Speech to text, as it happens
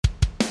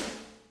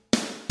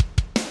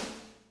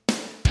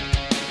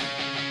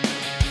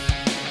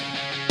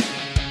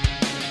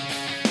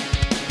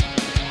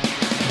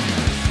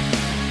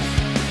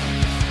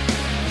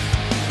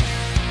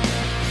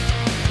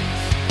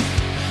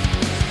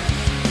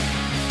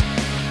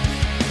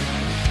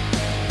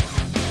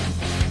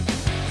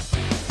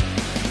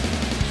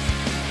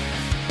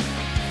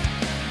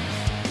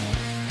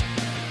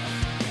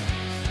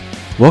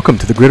Welcome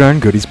to the Gridiron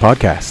Goodies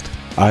podcast.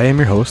 I am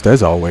your host,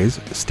 as always,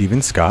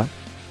 Steven Scott.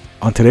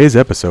 On today's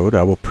episode,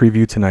 I will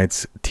preview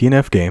tonight's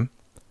TNF game.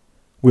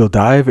 We'll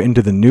dive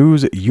into the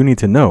news you need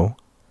to know.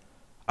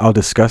 I'll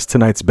discuss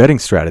tonight's betting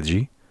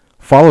strategy,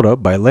 followed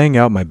up by laying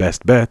out my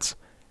best bets,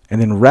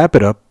 and then wrap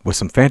it up with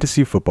some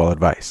fantasy football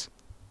advice.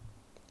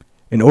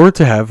 In order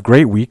to have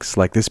great weeks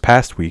like this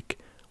past week,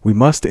 we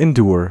must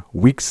endure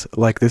weeks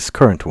like this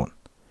current one.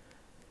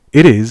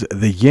 It is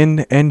the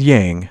yin and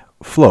yang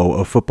flow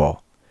of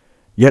football.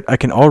 Yet I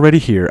can already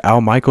hear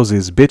Al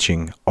Michaels'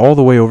 bitching all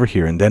the way over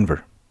here in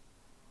Denver.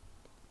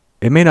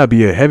 It may not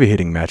be a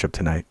heavy-hitting matchup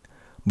tonight,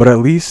 but at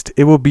least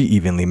it will be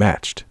evenly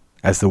matched,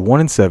 as the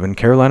 1-7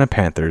 Carolina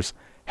Panthers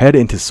head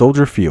into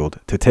Soldier Field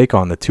to take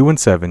on the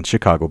 2-7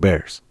 Chicago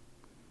Bears.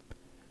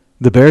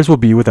 The Bears will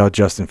be without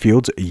Justin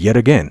Fields yet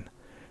again,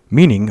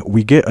 meaning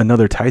we get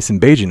another Tyson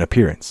Bagent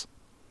appearance.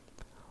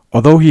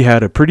 Although he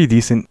had a pretty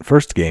decent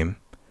first game,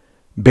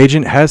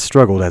 Bagent has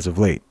struggled as of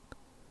late,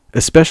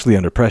 especially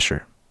under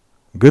pressure.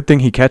 Good thing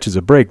he catches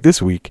a break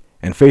this week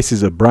and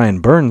faces a Brian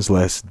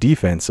Burns-less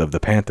defense of the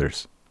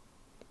Panthers.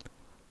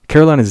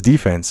 Carolina's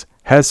defense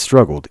has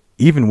struggled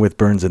even with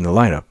Burns in the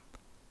lineup.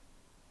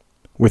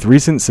 With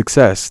recent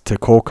success to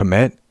Cole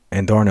Kmet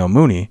and Darnell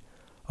Mooney,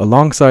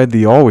 alongside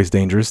the always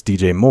dangerous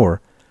DJ Moore,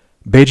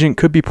 Bagent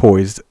could be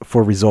poised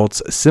for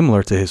results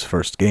similar to his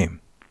first game.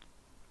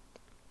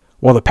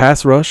 While the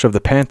pass rush of the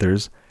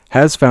Panthers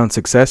has found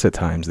success at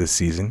times this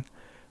season,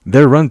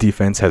 their run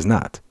defense has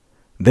not.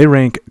 They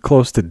rank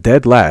close to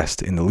dead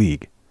last in the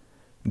league.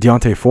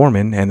 D'Onta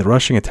Foreman and the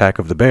rushing attack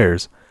of the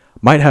Bears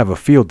might have a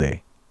field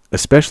day,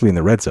 especially in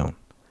the red zone.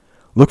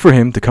 Look for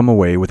him to come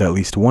away with at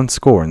least one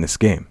score in this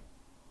game.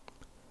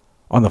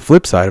 On the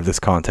flip side of this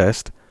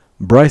contest,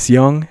 Bryce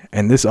Young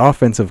and this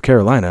offense of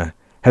Carolina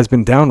has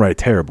been downright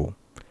terrible,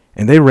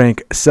 and they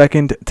rank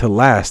second to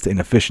last in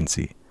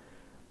efficiency.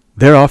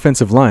 Their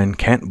offensive line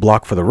can't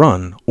block for the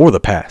run or the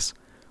pass,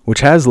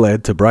 which has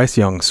led to Bryce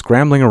Young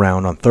scrambling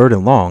around on third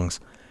and longs,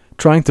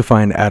 trying to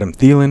find Adam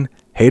Thielen,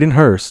 Hayden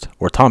Hurst,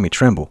 or Tommy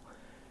Tremble,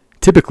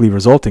 typically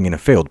resulting in a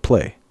failed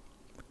play.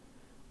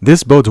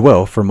 This bodes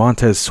well for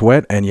Montez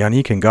Sweat and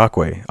Yannick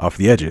Ngakoue off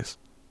the edges.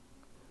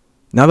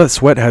 Now that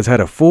Sweat has had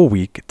a full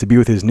week to be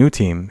with his new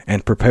team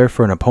and prepare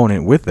for an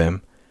opponent with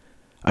them,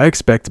 I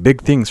expect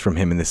big things from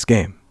him in this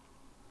game.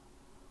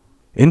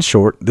 In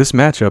short, this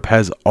matchup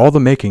has all the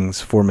makings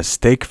for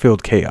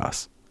mistake-filled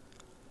chaos.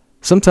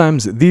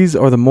 Sometimes these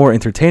are the more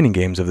entertaining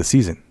games of the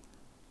season.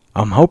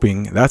 I'm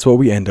hoping that's what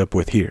we end up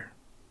with here.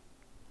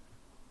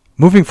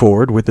 Moving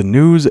forward with the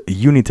news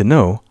you need to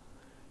know,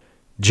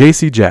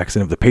 J.C.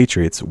 Jackson of the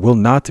Patriots will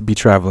not be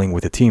traveling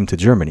with the team to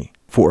Germany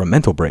for a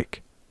mental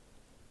break.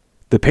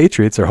 The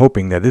Patriots are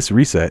hoping that this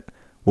reset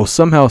will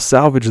somehow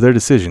salvage their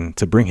decision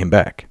to bring him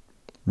back.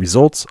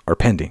 Results are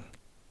pending.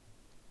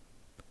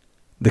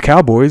 The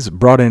Cowboys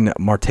brought in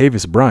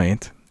Martavis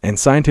Bryant and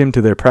signed him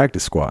to their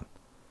practice squad.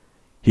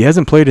 He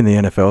hasn't played in the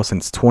NFL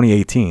since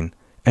 2018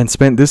 and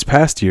spent this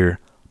past year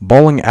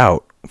balling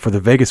out for the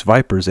Vegas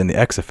Vipers in the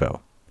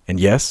XFL. And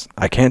yes,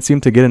 I can't seem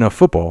to get enough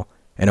football,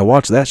 and I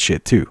watch that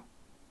shit too.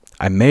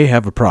 I may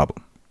have a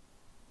problem.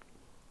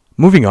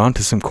 Moving on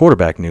to some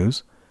quarterback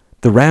news,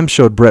 the Rams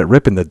showed Brett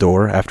Rippon the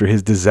door after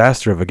his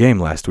disaster of a game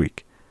last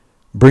week,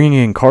 bringing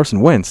in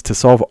Carson Wentz to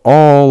solve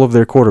all of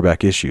their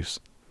quarterback issues.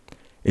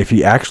 If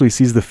he actually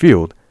sees the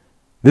field,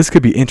 this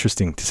could be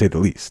interesting to say the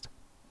least.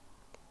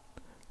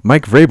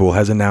 Mike Vrabel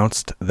has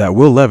announced that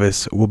Will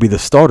Levis will be the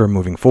starter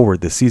moving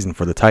forward this season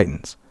for the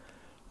Titans.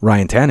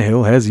 Ryan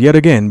Tannehill has yet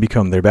again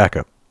become their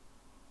backup.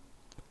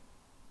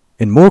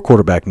 In more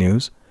quarterback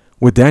news,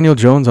 with Daniel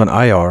Jones on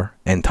IR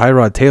and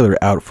Tyrod Taylor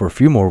out for a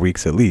few more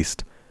weeks at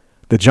least,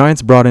 the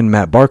Giants brought in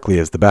Matt Barkley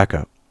as the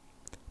backup.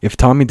 If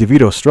Tommy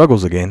DeVito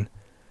struggles again,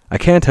 I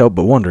can't help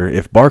but wonder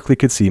if Barkley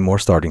could see more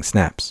starting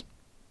snaps.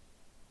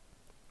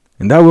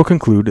 And that will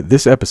conclude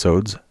this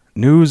episode's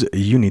News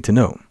You Need to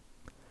Know.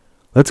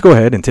 Let's go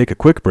ahead and take a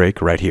quick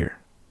break right here.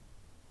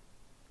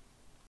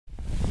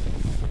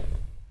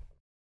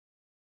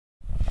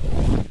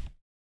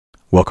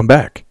 Welcome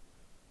back.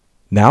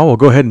 Now I'll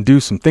go ahead and do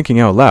some thinking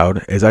out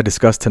loud as I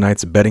discuss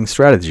tonight's betting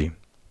strategy.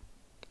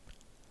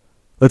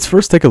 Let's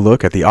first take a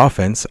look at the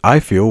offense I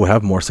feel will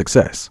have more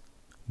success,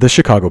 the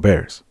Chicago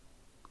Bears.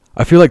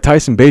 I feel like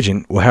Tyson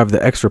Bagent will have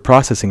the extra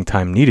processing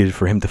time needed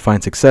for him to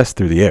find success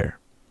through the air.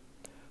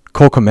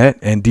 Cole Kmet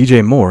and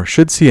DJ Moore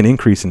should see an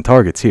increase in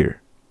targets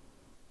here.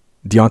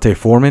 D'Onta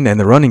Foreman and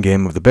the running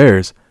game of the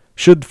Bears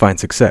should find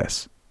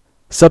success.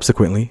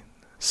 Subsequently,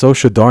 so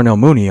should Darnell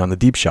Mooney on the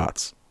deep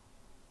shots.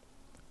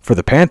 For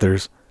the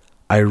Panthers,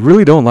 I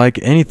really don't like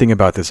anything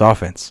about this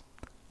offense.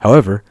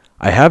 However,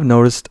 I have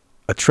noticed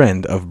a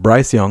trend of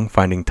Bryce Young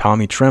finding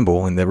Tommy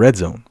Tremble in the red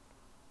zone.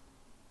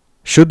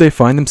 Should they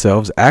find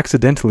themselves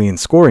accidentally in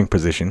scoring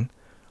position,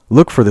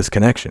 look for this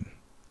connection.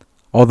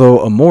 Although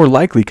a more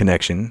likely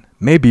connection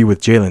may be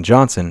with Jalen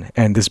Johnson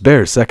and this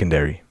Bears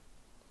secondary.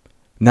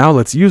 Now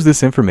let's use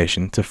this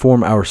information to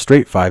form our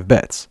straight 5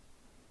 bets.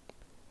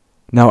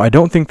 Now I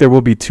don't think there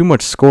will be too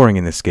much scoring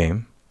in this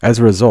game. As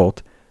a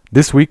result,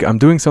 This week, I'm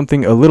doing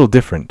something a little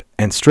different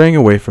and straying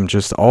away from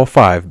just all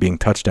 5 being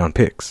touchdown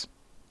picks.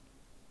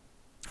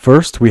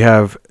 First, we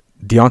have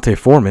Deontay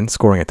Foreman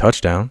scoring a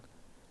touchdown.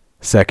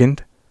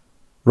 Second,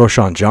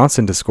 Roschon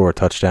Johnson to score a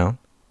touchdown.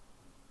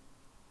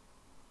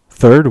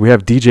 Third, we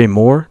have DJ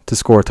Moore to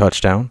score a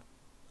touchdown.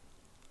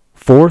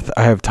 Fourth,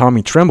 I have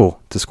Tommy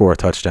Tremble to score a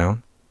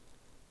touchdown.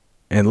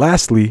 And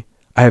lastly,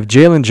 I have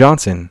Jalen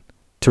Johnson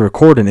to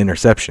record an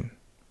interception.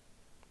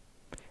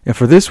 And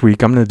for this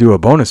week, I'm going to do a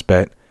bonus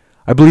bet.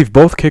 I believe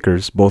both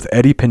kickers, both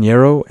Eddie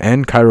Pinheiro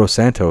and Cairo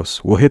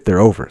Santos, will hit their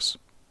overs.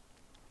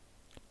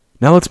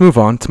 Now let's move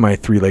on to my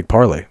 3-leg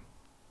parlay.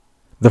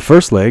 The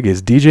first leg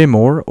is DJ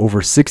Moore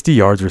over 60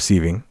 yards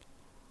receiving.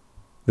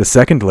 The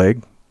second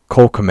leg,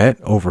 Cole Kmet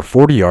over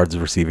 40 yards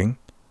receiving.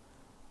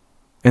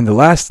 And the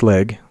last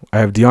leg, I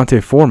have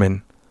Deontay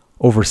Foreman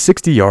over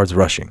 60 yards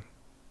rushing.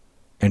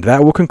 And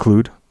that will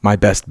conclude my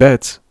best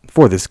bets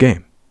for this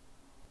game.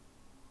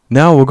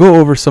 Now we'll go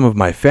over some of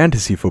my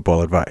fantasy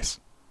football advice.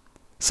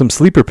 Some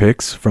sleeper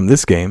picks from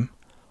this game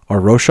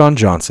are Roschon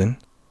Johnson,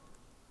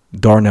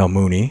 Darnell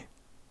Mooney,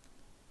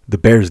 the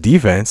Bears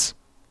defense,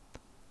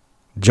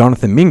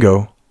 Jonathan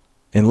Mingo,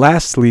 and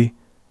lastly,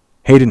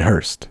 Hayden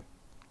Hurst.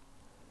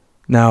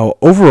 Now,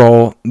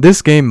 overall,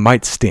 this game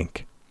might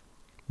stink,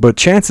 but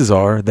chances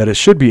are that it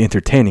should be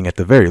entertaining at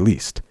the very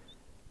least.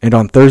 And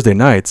on Thursday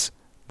nights,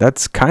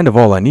 that's kind of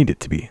all I need it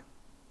to be.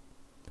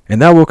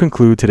 And that will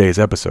conclude today's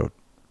episode.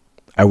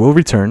 I will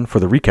return for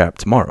the recap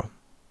tomorrow.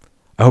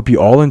 I hope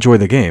you all enjoy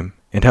the game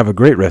and have a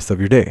great rest of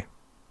your day.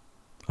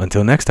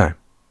 Until next time.